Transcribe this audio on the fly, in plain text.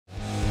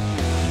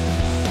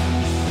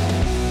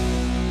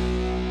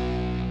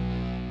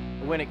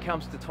when it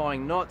comes to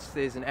tying knots,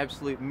 there's an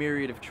absolute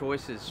myriad of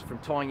choices, from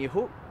tying your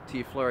hook to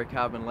your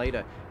fluorocarbon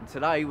leader. And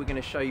today we're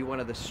going to show you one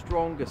of the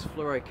strongest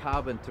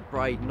fluorocarbon to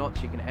braid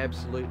knots you can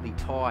absolutely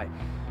tie.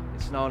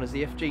 It's known as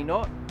the FG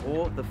knot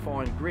or the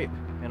fine grip,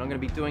 and I'm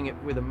going to be doing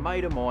it with a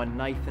mate of mine,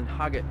 Nathan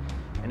Huggett,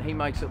 and he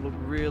makes it look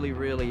really,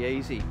 really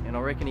easy. And I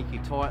reckon he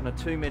could tie it on a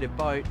 2-metre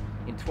boat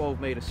in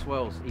 12-metre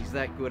swells. He's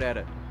that good at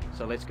it.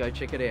 So let's go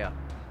check it out.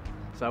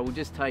 So we'll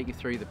just take you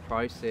through the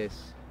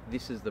process.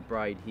 This is the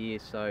braid here.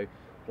 So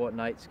what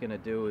Nate's going to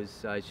do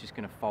is he's just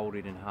going to fold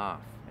it in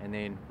half and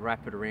then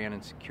wrap it around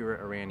and secure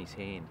it around his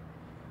hand.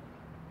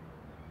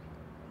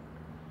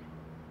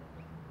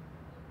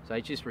 So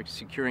he's just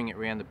securing it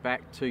around the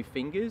back 2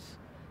 fingers,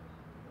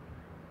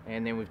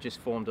 and then we've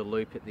just formed a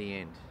loop at the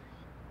end.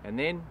 And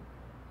then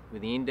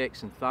with the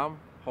index and thumb,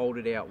 hold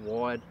it out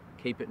wide,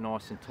 keep it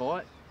nice and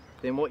tight.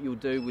 Then what you'll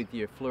do with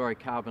your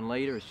fluorocarbon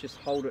leader is just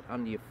hold it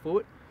under your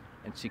foot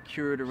and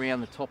secure it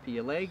around the top of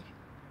your leg,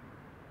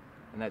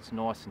 and that's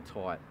nice and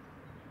tight.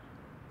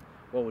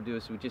 What we'll do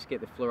is we'll just get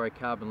the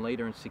fluorocarbon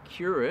leader and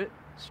secure it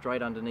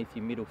straight underneath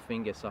your middle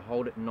finger, so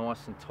hold it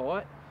nice and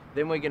tight.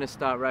 Then we're going to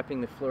start wrapping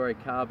the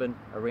fluorocarbon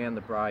around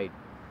the braid.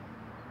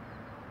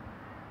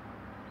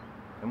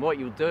 And what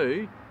you'll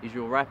do is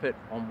you'll wrap it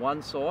on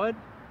one side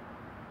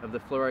of the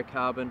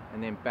fluorocarbon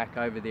and then back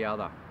over the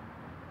other,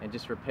 and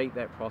just repeat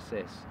that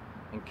process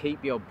and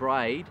keep your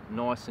braid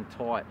nice and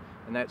tight.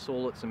 And that's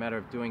all it's a matter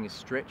of doing, is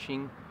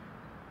stretching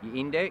your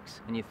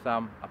index and your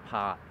thumb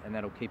apart, and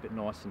that'll keep it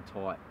nice and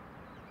tight.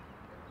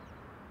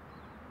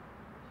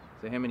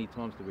 So how many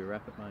times do we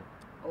wrap it, mate?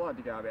 I like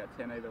to go about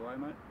 10 either way,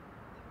 mate.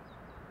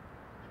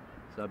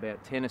 So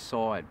about 10 a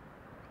side.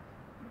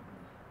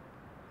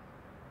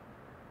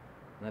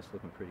 And that's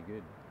looking pretty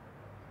good.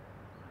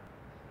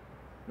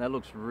 And that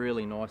looks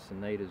really nice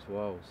and neat as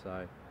well.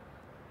 So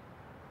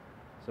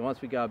once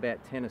we go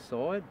about 10 a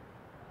side,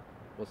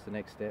 what's the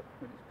next step?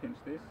 We just pinch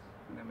this,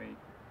 and then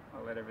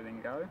I let everything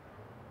go,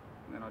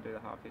 and then I do the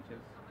half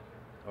hitches.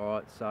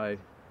 Alright, so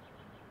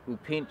we'll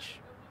pinch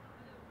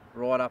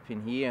right up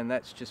in here, and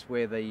that's just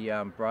where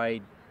the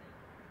braid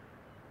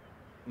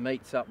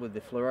meets up with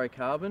the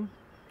fluorocarbon.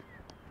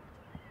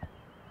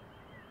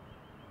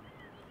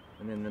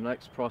 And then the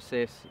next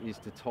process is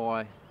to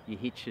tie your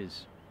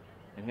hitches.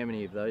 And how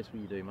many of those will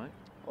you do, mate?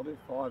 I'll do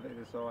 5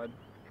 either side.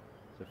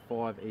 So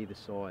 5 either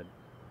side.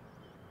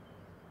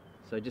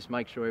 So just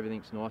make sure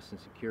everything's nice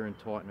and secure and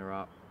tighten her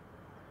up.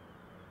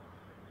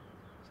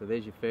 So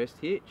there's your first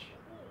hitch.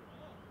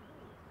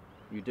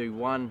 You do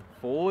 1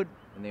 forward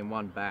and then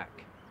 1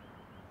 back,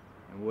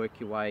 and work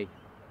your way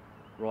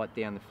right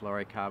down the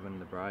fluorocarbon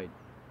and the braid.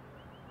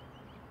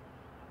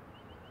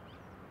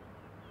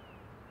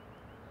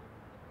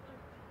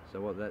 So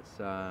what, that's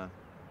 10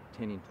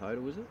 in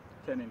total, is it?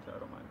 10 in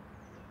total, mate.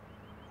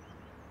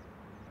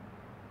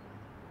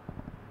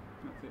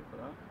 That's it for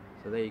that.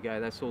 So there you go,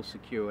 that's all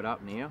secured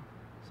up now.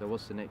 So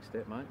what's the next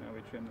step, mate? Now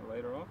we trim the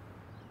leader off.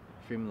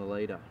 Trim the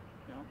leader.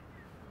 Yeah.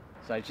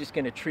 So just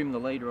going to trim the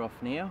leader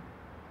off now,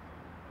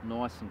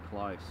 nice and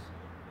close.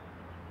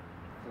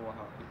 4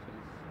 half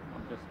hitches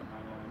on just the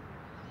main line.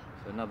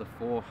 So another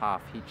 4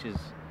 half hitches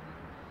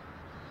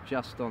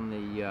just on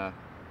the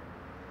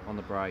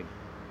braid.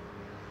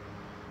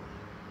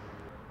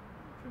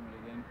 Trim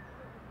it again.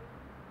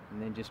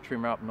 And then just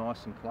trim her up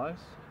nice and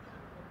close.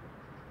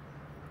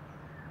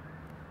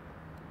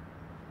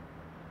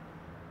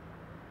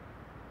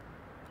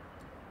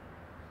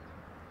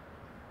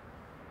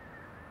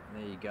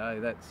 There you go,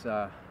 that's,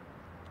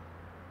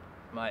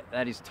 mate,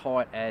 that is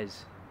tight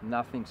as.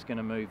 Nothing's going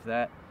to move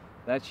that.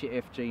 That's your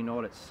FG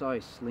knot. It's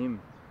so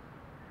slim,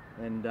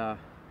 and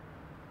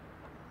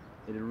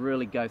it'll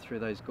really go through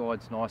those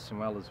guides nice and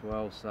well as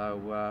well.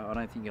 So I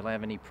don't think you'll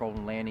have any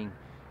problem landing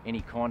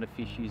any kind of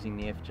fish using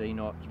the FG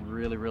knot. It's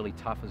really, really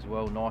tough as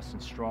well, nice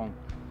and strong.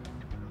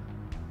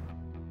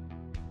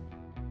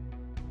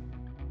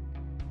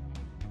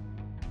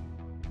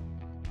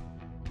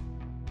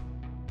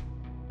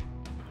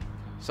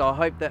 So I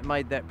hope that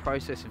made that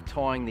process of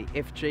tying the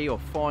FG or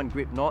fine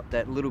grip knot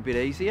that little bit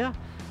easier,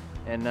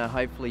 and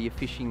hopefully your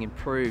fishing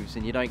improves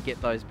and you don't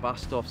get those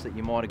bust offs that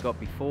you might have got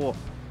before.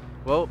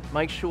 Well,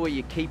 make sure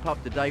you keep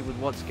up to date with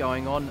what's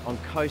going on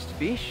Coast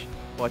Fish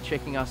by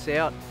checking us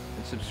out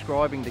and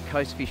subscribing to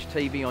Coast Fish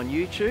TV on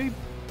YouTube,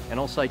 and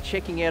also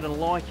checking out and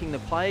liking the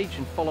page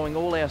and following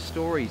all our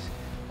stories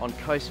on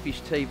Coast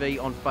Fish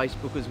TV on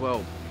Facebook as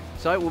well.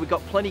 So we've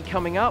got plenty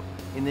coming up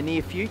in the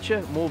near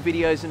future, more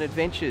videos and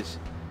adventures.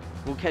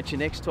 We'll catch you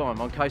next time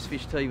on Coast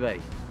Fish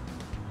TV.